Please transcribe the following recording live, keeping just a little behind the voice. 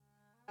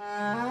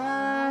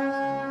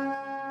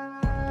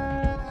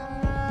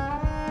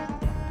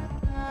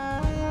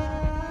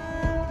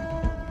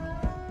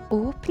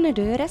Åpne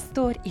dører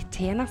står i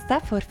tjeneste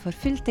for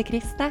forfulgte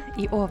kristne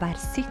i over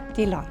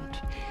 70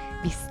 land.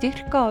 Vi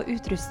styrker og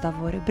utruster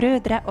våre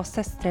brødre og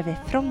søstre ved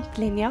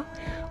frontlinja,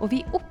 og vi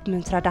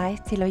oppmuntrer dem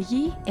til å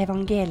gi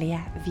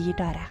evangeliet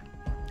videre.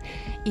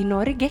 I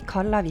Norge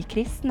kaller vi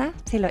kristne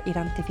til å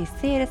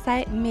identifisere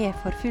seg med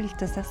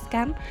forfulgte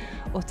søsken,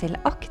 og til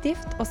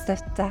aktivt å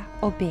støtte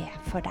og be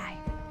for dem.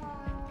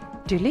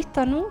 Du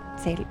lytter nå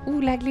til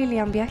Oleg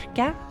Lillian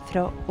Bjørke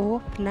fra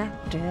Åpne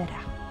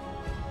dører.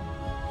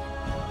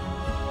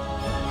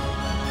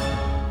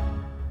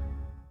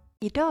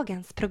 I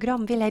dagens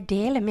program vil jeg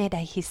dele med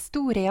deg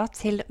historien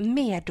til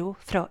Medo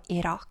fra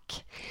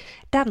Irak.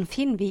 Den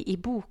finner vi i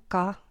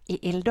boka I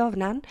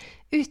Ildovnen,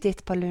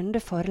 utgitt på Lunde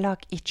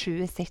forlag i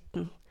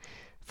 2017.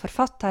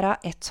 Forfattere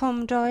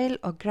Tom Doyle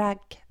og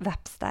Greg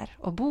Webster,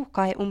 og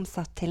boka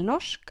omsatt til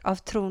norsk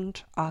av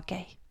Trond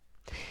Agøy.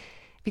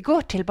 Vi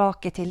går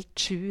tilbake til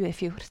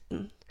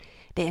 2014.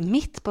 Det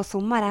midt på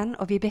sommeren,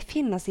 og vi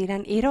befinner oss i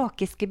den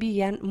irakiske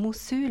byen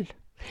Mosul.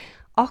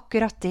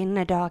 Akkurat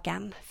denne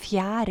dagen,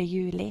 4.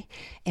 juli,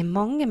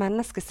 mange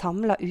mennesker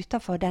samlet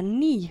utenfor den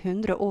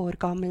 900 år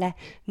gamle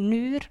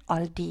Nur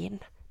al-Din,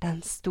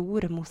 den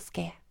store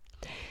moské.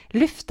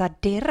 Lufta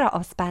dirrer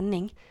av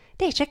spenning.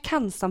 Det ikke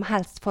hvem som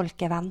helst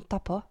folket venter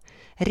på.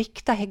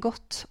 Rykter har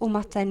gått om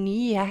at den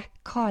nye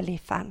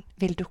kalifen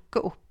vil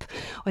dukke opp,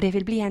 og det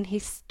vil bli en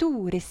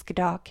historisk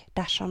dag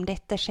dersom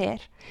dette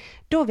skjer.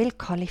 Da vil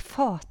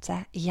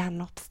kalifatet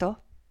gjenoppstå.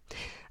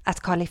 Et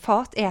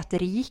kalifat et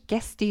rike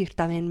styrt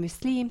av en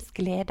muslimsk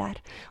leder,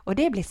 og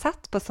det blir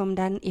sett på som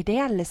den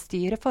ideelle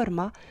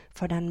styreforma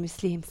for den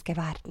muslimske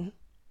verden.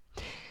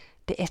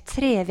 Det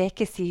 3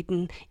 veker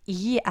siden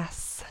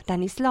IS,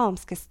 den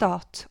islamske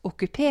stat,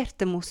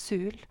 okkuperte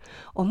Mosul,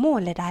 og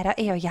målet deres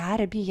å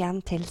gjøre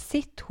byen til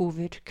sitt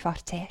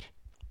hovedkvarter.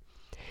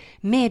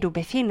 Medo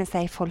befinner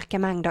seg i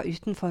folkemengda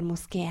utenfor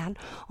moskeen,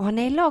 og han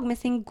i lag med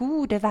sin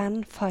gode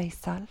venn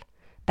Faisal.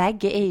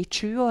 Begge i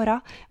 20-åra,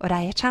 og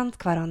de kjent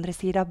hverandre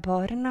siden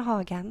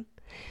barnehagen.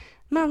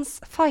 Mens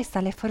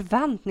Faisal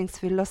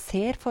forventningsfull og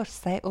ser for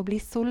seg å bli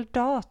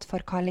soldat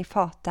for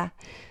kalifatet,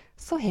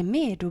 så har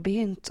Medo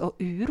begynt å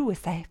uroe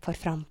seg for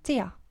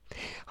framtida.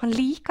 Han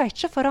liker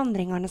ikke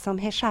forandringene som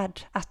har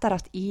skjedd etter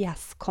at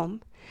IS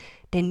kom.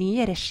 Det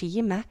nye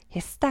regimet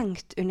har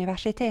stengt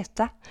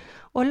universitetet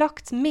og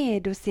lagt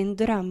Medo sin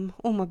drøm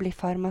om å bli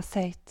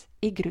farmasøyt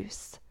i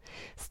grus.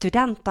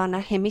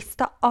 Studentene har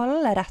mistet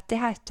alle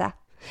rettigheter,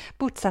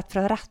 bortsett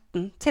fra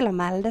retten til å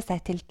melde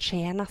seg til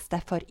tjeneste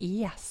for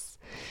IS.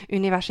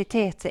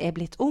 Universitetet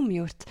blitt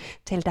omgjort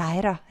til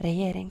deres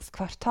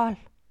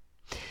regjeringskvartal.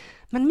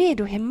 Men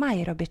Medo har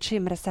mer å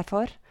bekymre seg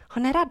for.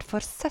 Han redd for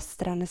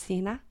søstrene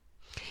sine.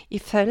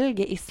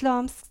 Ifølge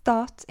islamsk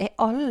stat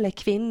alle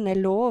kvinner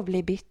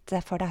lovlig bytte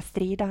for de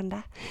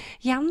stridende.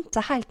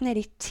 Jenter helt ned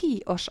i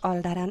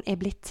 10-årsalderen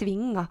blitt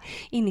tvinget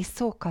inn i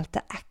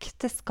såkalte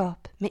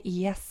ekteskap med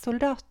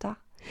IS-soldater.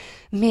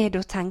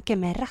 Medo tenker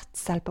med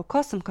redsel på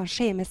hva som kan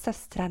skje med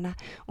søstrene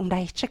om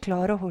de ikke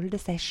klarer å holde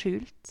seg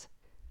skjult.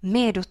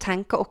 Medo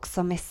tenker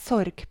også med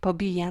sorg på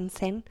byen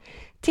sin.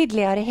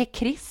 Tidligere har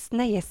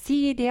kristne,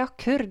 jesidier,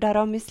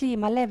 kurdere og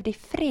muslimer levd i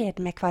fred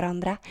med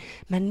hverandre,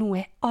 men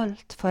nå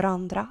alt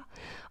forandret.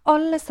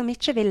 Alle som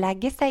ikke vil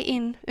legge seg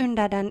inn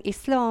under den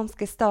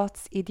islamske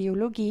stats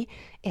ideologi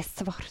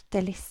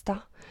svartelista.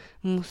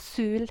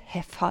 Mosul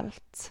har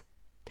falt.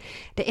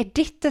 Det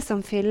dette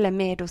som fyller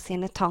Medo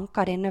sine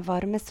tanker denne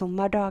varme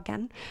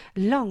sommerdagen,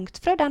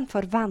 langt fra den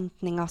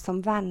forventningen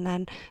som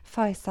vennen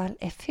Faisal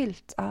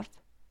fylt av.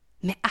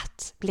 Med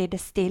ett blir det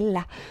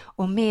stille,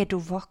 og Medo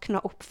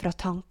våkner opp fra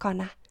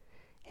tankene.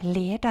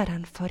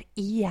 Lederen for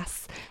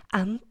IS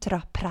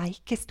entrer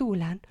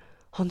preikestolen.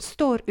 Han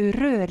står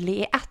urørlig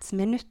i 1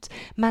 minutt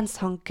mens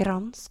han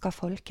gransker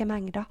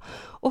folkemengda,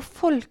 og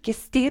folket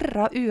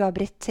stirrer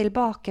uavbrutt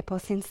tilbake på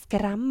sin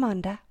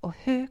skremmende og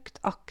høgt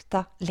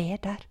akta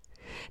leder.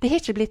 Det har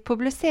ikke blitt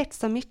publisert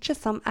så mye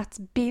som et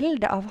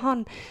bilde av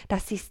han de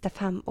siste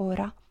 5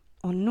 åra,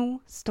 og nå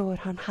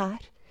står han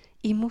her,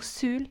 i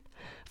Mosul,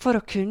 for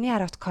å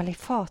kunngjøre at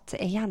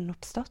kalifatet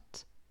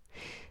gjenoppstått.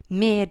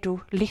 Medo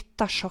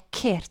lytter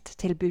sjokkert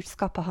til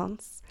budskapet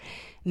hans.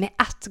 Med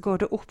ett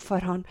går det opp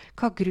for han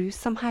hva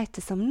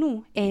grusomheter som nå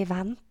i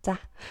vente.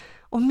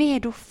 Og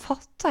Medo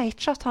fatter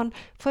ikke at han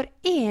for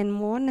 1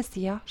 måned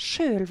siden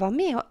selv var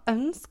med og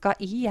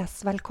ønsket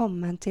IS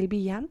velkommen til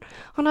byen.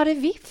 Han hadde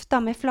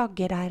viftet med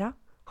flagget deres.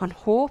 Han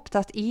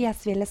håpte at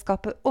IS ville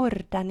skape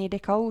orden i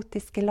det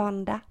kaotiske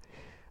landet.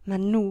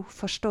 Men nå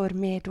forstår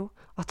Medo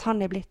at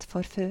han blitt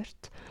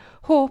forført.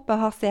 Håpet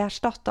har seg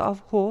erstattet av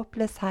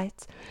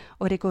håpløshet,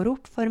 og det går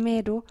opp for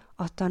Medo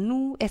at han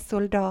nå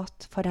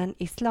soldat for den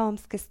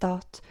islamske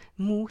stat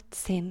mot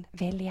sin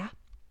vilje.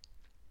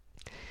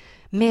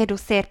 Medo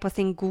ser på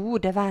sin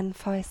gode venn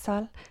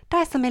Faisal,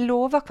 de som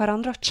lovet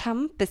hverandre å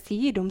kjempe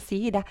side om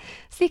side,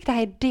 slik de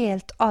har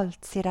delt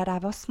alt siden de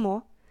var små.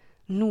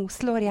 Nå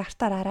slår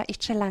hjertet deres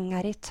ikke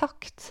lenger i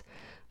takt.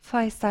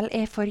 Faisal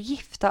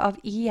forgiftet av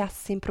IS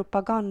sin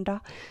propaganda,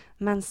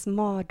 mens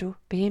Mado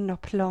begynner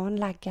å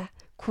planlegge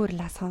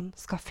hvordan han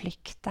skal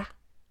flykte.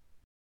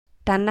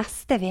 Den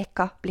neste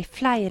veka blir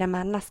flere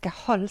mennesker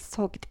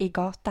halshogd i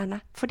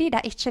gatene fordi de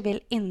ikke vil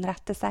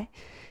innrette seg.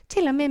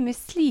 Til og med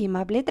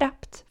muslimer blir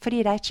drept fordi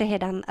de ikke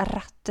har den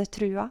rette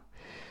trua.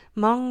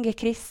 Mange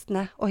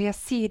kristne og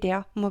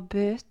jasidier må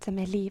bøte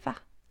med livet.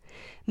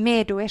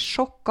 Medo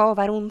sjokket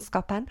over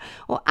ondskapen,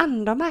 og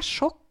enda mer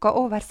sjokket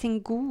over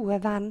sin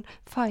gode venn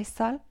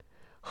Faisal.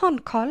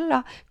 Han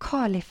kaller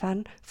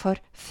kalifen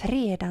for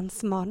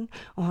fredens mann,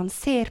 og han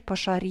ser på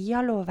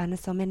sharia-lovene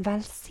som en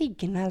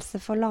velsignelse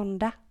for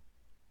landet.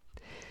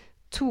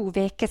 2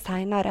 veker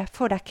senere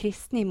får de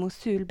kristne i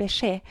Mosul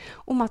beskjed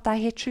om at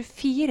de har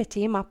 24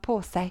 timer på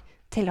seg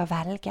til å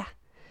velge.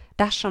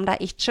 Dersom de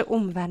ikke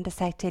omvender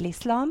seg til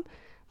islam,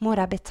 må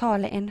de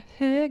betale en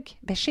høy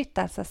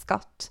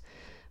beskyttelsesskatt,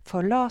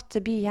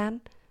 forlate byen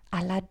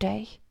eller dø.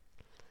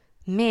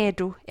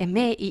 Medo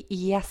med i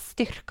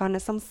IS-styrkene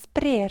som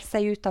sprer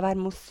seg utover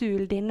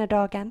Mosul denne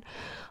dagen.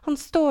 Han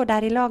står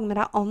der i lag med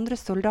de andre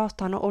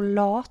soldatene og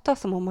later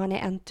som om han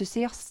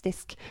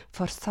entusiastisk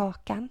for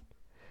saken.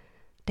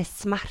 Det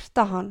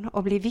smerter han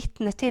å bli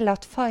vitne til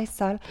at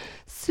Faisal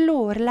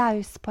slår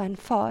løs på en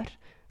far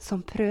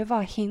som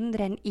prøver å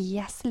hindre en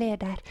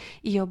IS-leder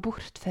i å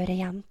bortføre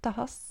jenta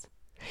hans.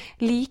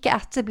 Like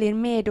etter blir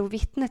Medo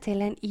vitne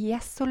til en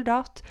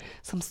IS-soldat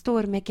som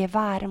står med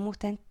geværet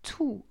mot en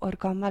 2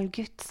 år gammel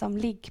gutt som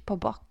ligger på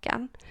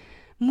bakken.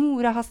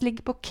 Mora hans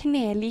ligger på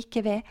kne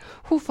like ved.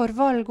 Hun får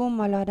valg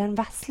om å la den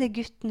vesle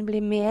gutten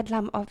bli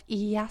medlem av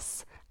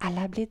IS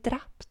eller bli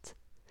drept.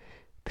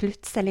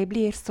 Plutselig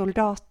blir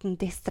soldaten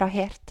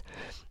distrahert.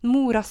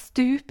 Mora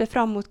stuper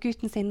fram mot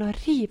gutten sin og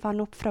river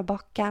han opp fra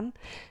bakken.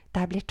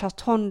 De blir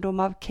tatt hånd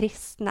om av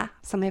kristne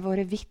som har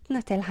vært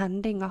vitne til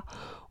hendinga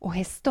og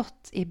har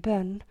stått i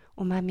bønn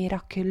om en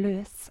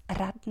mirakuløs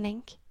redning.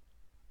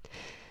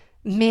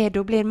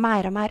 Medo blir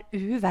mer og mer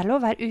uvel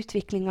over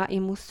utviklinga i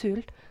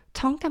Mosul.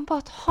 Tanken på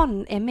at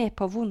han med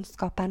på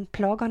vondskapen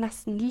plager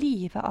nesten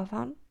livet av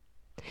han.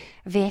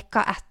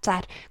 Veka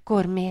etter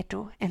går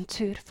Medo en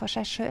tur for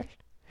seg selv.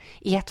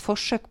 I et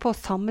forsøk på å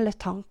samle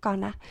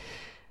tankene.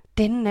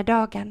 Denne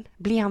dagen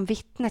blir han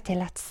vitne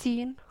til et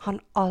syn han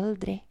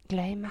aldri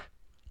glemmer.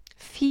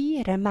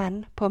 4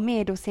 menn på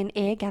Medo sin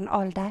egen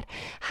alder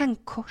henger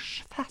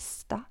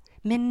korsfesta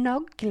med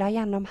nagler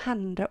gjennom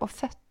hender og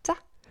føtter.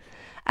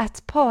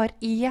 Et par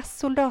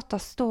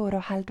IS-soldater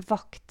står og holder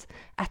vakt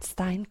et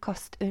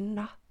steinkast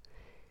unna.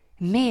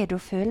 Medo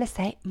føler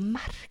seg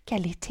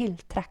merkelig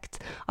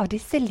tiltrekt av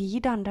disse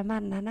lidende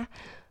mennene.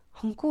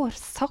 Han går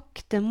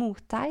sakte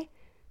mot dem.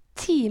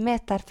 10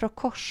 meter fra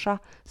korsa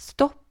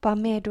stopper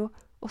Medo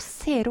og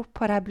ser opp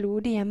på de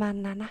blodige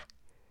mennene.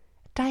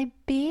 De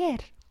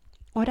ber,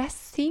 og de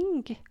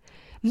synger.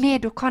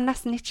 Medo kan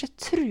nesten ikke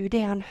tro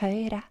det han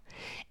hører.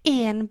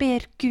 En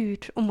ber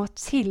Gud om å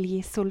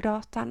tilgi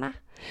soldatene,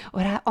 og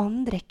de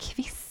andre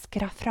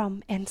kviskrer fram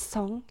en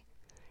sang.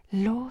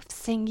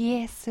 Lovsyng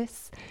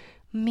Jesus,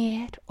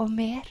 mer og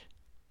mer.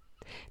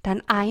 Den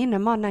ene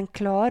mannen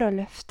klarer å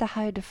løfte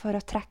hodet for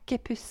å trekke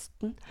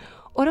pusten,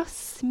 og da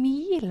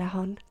smiler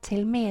han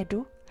til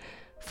Medo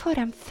for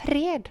en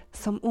fred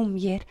som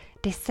omgir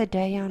disse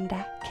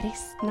døyende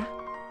kristne.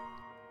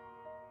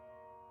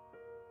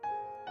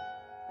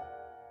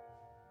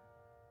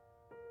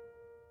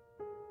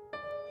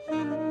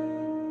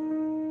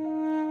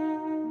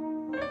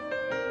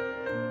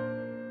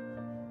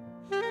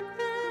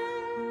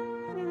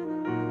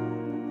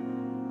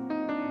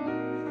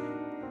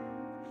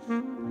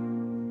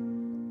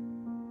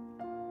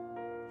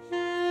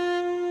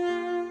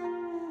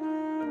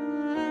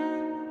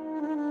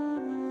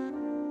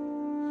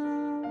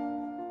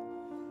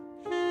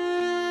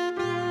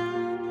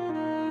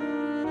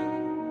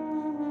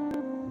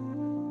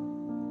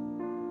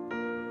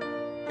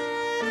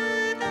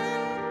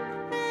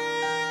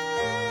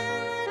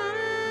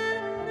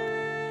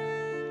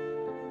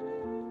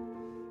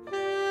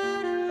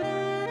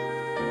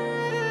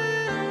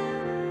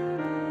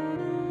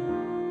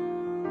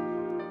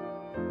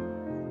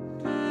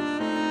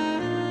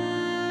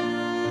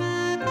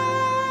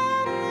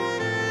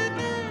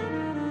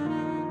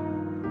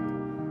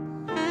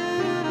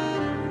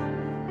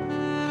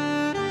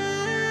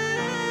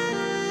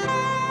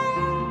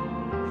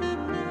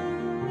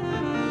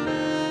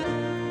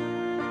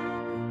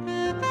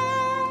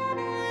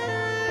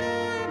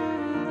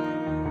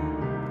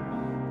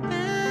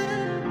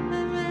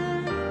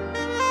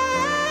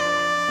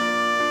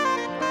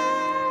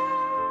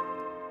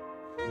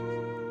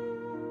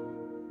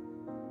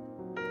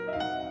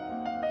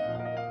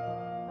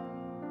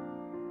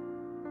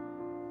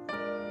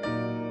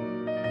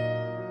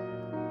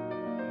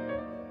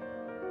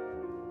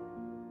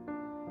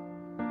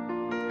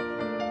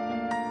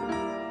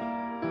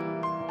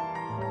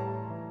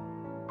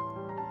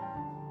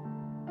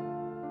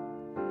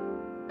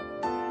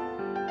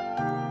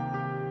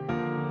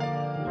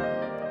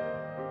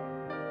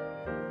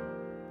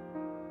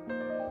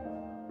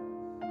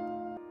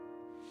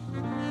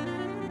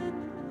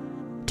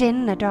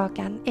 denne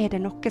dagen det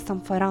noe som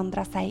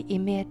forandrer seg i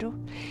Medo.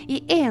 I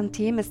 1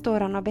 time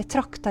står han og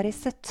betrakter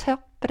disse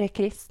tapre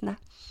kristne.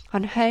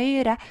 Han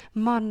hører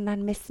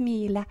mannen med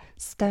smilet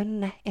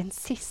stønne en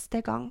siste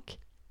gang.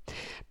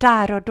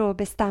 Der og da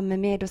bestemmer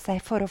Medo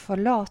seg for å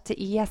forlate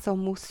IS og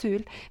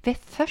Mosul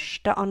ved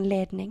første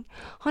anledning.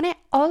 Han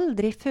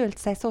aldri følt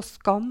seg så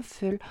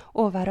skamfull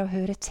over å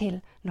høre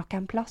til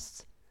noen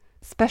plass.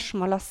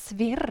 Spørsmåla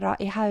svirrer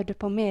i hodet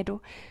på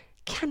Medo.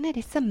 Hvem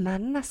disse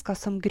mennesker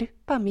som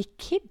gruppa mi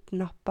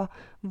kidnapper,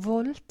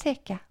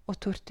 voldteker og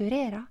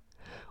torturerer?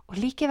 Og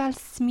likevel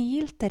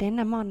smilte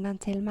denne mannen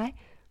til meg.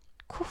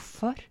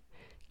 Hvorfor?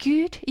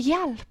 Gud,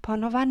 hjelp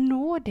han og vær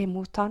nådig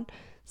mot han,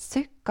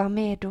 sukker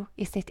Medo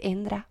i sitt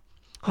indre.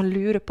 Han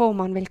lurer på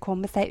om han vil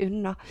komme seg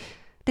unna.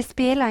 Det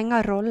spiller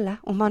ingen rolle.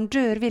 Om han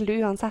dør vil det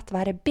uansett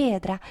være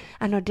bedre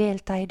enn å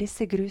delta i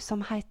disse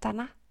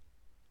grusomhetene.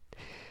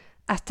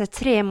 Etter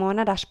 3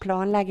 måneders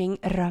planlegging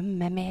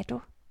rømmer Medo.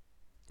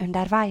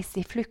 Underveis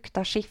i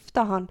flukta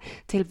skifter han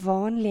til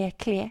vanlige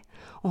klær,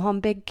 og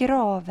han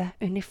begraver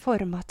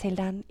uniformer til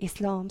den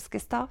islamske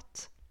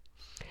stat.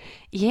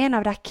 I en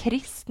av de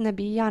kristne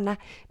byene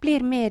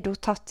blir Medo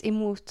tatt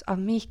imot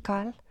av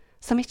Mikael,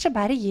 som ikke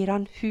bare gir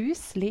han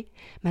husly,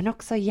 men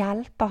også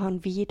hjelper han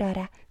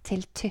videre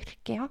til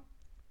Tyrkia.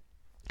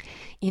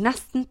 I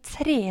nesten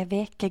 3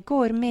 veker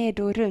går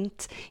Medo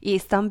rundt i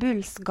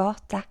Istanbuls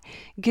gate,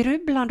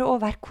 grublende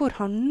over hvor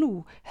han nå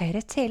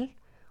hører til,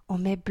 og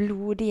med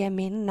blodige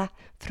minner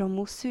fra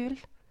Mosul.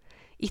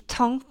 I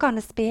tankene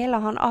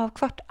spiller han av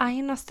hvert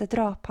eneste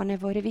drap han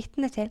vært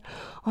vitne til,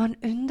 og han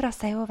undrer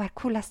seg over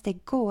hvordan det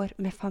går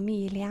med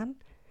familien.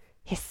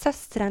 Har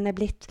søstrene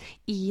blitt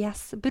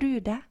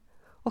IS-bruder?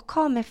 Og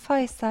hva med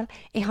Faisal,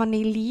 han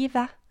i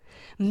live?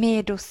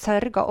 Medo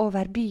sørger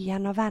over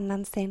byen og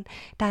vennen sin,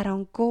 der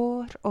han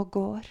går og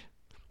går.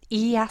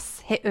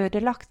 IS har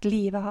ødelagt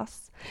livet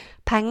hans.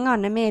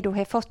 Pengene Medo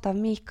har fått av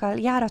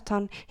Mikael gjør at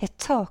han har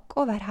tak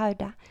over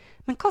hodet.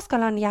 Men hva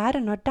skal han gjøre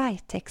når de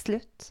tar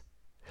slutt?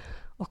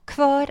 Og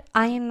hver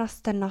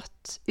eneste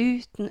natt,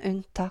 uten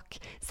unntak,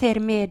 ser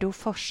Medo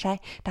for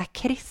seg de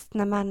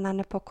kristne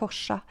mennene på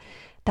korset,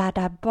 der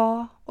de ba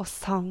og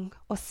sang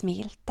og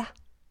smilte.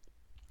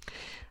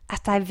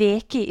 Etter en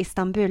veke i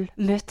Istanbul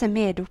møter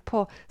Medo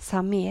på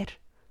Samir.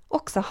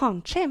 Også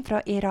han kommer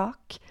fra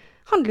Irak.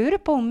 Han lurer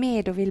på om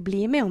Medo vil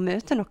bli med og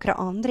møte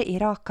noen andre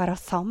irakere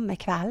samme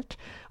kveld,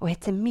 og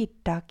etter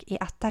middag i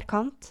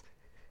etterkant.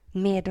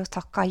 Medo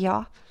takker ja.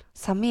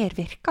 Samir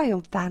virker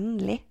jo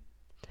vennlig.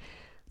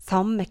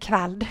 Samme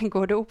kveld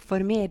går det opp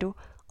for Medo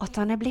at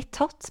han blitt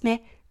tatt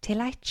med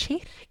til ei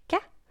kirke.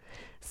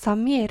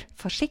 Samir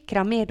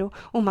forsikrer Medo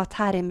om at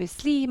her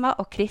muslimer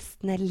og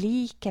kristne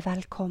like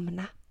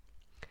velkomne.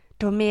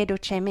 Da Medo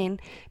kommer inn,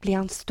 blir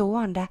han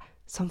stående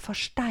som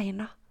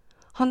forsteina.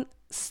 Han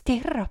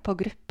stirrer på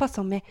gruppa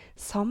som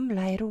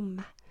samlet i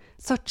rommet.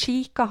 Så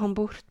kikker han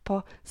bort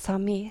på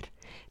Samir.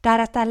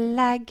 Deretter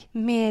legger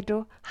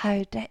Medo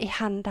hodet i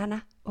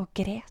hendene og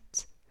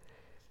gret.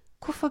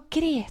 «Hvorfor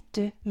gret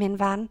du, min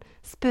venn?»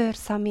 spør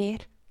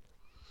Samir.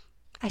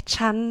 «Jeg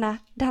kjenner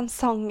den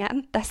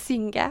sangen de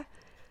synger.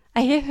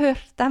 Jeg har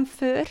hørt den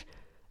før»,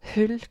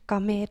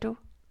 hulker Medo.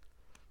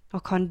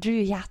 «Og kan du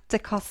gjette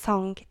hva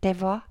sang det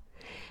var?»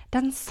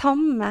 Den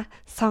samme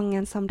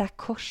sangen som de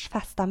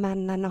korsfesta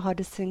mennene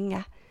hadde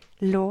sunget,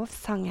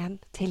 lovsangen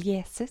til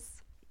Jesus.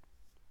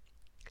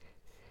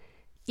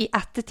 I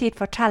ettertid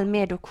forteller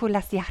Medo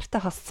hvordan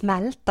hjertet har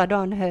smeltet da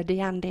han hørte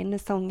igjen denne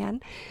sangen.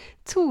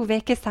 2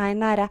 veker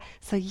senere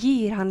så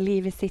gir han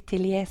livet sitt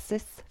til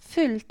Jesus,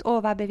 fullt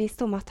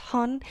overbevist om at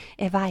han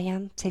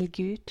veien til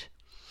Gud.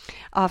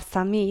 Av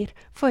Samir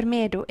får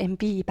Medo en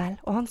bibel,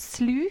 og han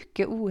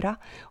sluker orda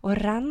og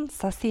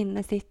renser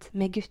sinnet sitt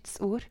med Guds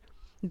ord.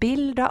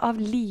 Bilder av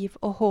liv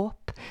og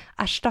håp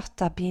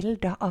erstatter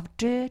bilder av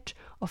død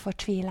og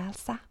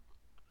fortvilelse.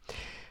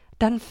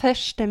 Den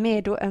første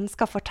Medo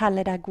ønsker å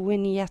fortelle de gode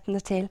nyhetene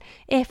til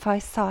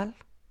Faisal,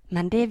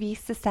 men det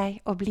viser seg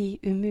å bli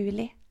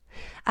umulig.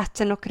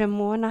 Etter noen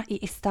måneder i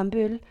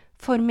Istanbul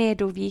får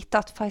Medo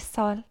vite at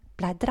Faisal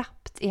ble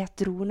drept i et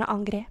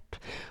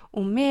droneangrep.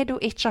 Om Medo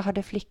ikke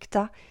hadde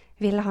flyktet,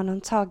 ville han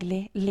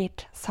antagelig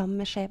lidd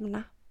samme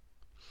skjebne.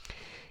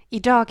 I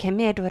dag har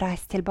Medo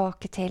reist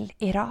tilbake til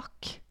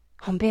Irak.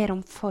 Han ber om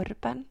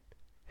forbønn.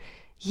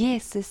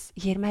 Jesus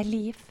gir meg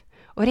liv,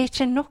 og det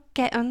ikke noe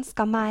jeg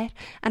ønsker mer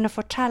enn å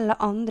fortelle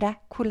andre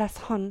hvordan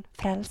han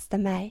frelste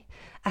meg,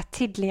 et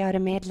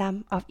tidligere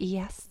medlem av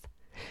IS.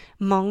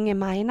 Mange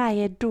mener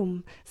jeg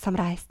dum som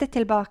reiste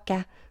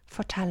tilbake,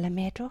 forteller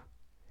Medo.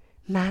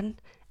 Men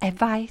jeg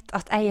vet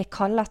at jeg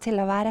kallet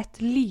til å være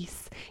et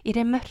lys i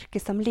det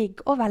mørke som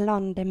ligger over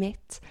landet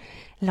mitt.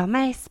 La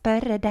meg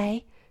spørre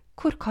deg,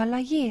 hvor kaller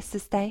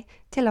Jesus deg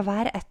til å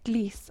være et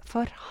lys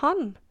for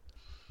han?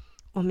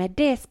 Og med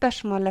det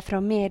spørsmålet fra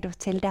Medo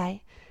til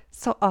deg,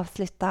 så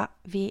avslutter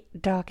vi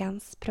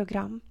dagens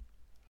program.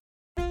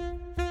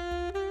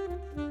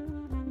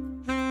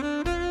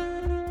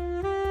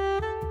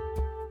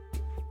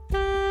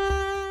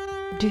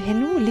 Du har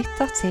nå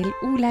lyttet til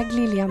Oleg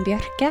Lillian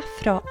Bjørke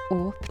fra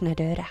Åpne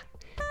dører.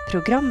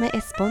 Programmet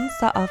er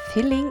sponset av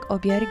Fylling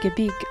og Bjørge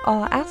Bygg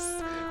AS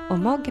og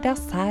Magda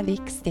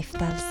Sævik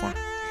Stiftelse.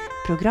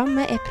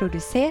 Programmet er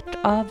produsert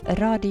av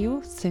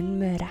Radio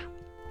Sunnmøre.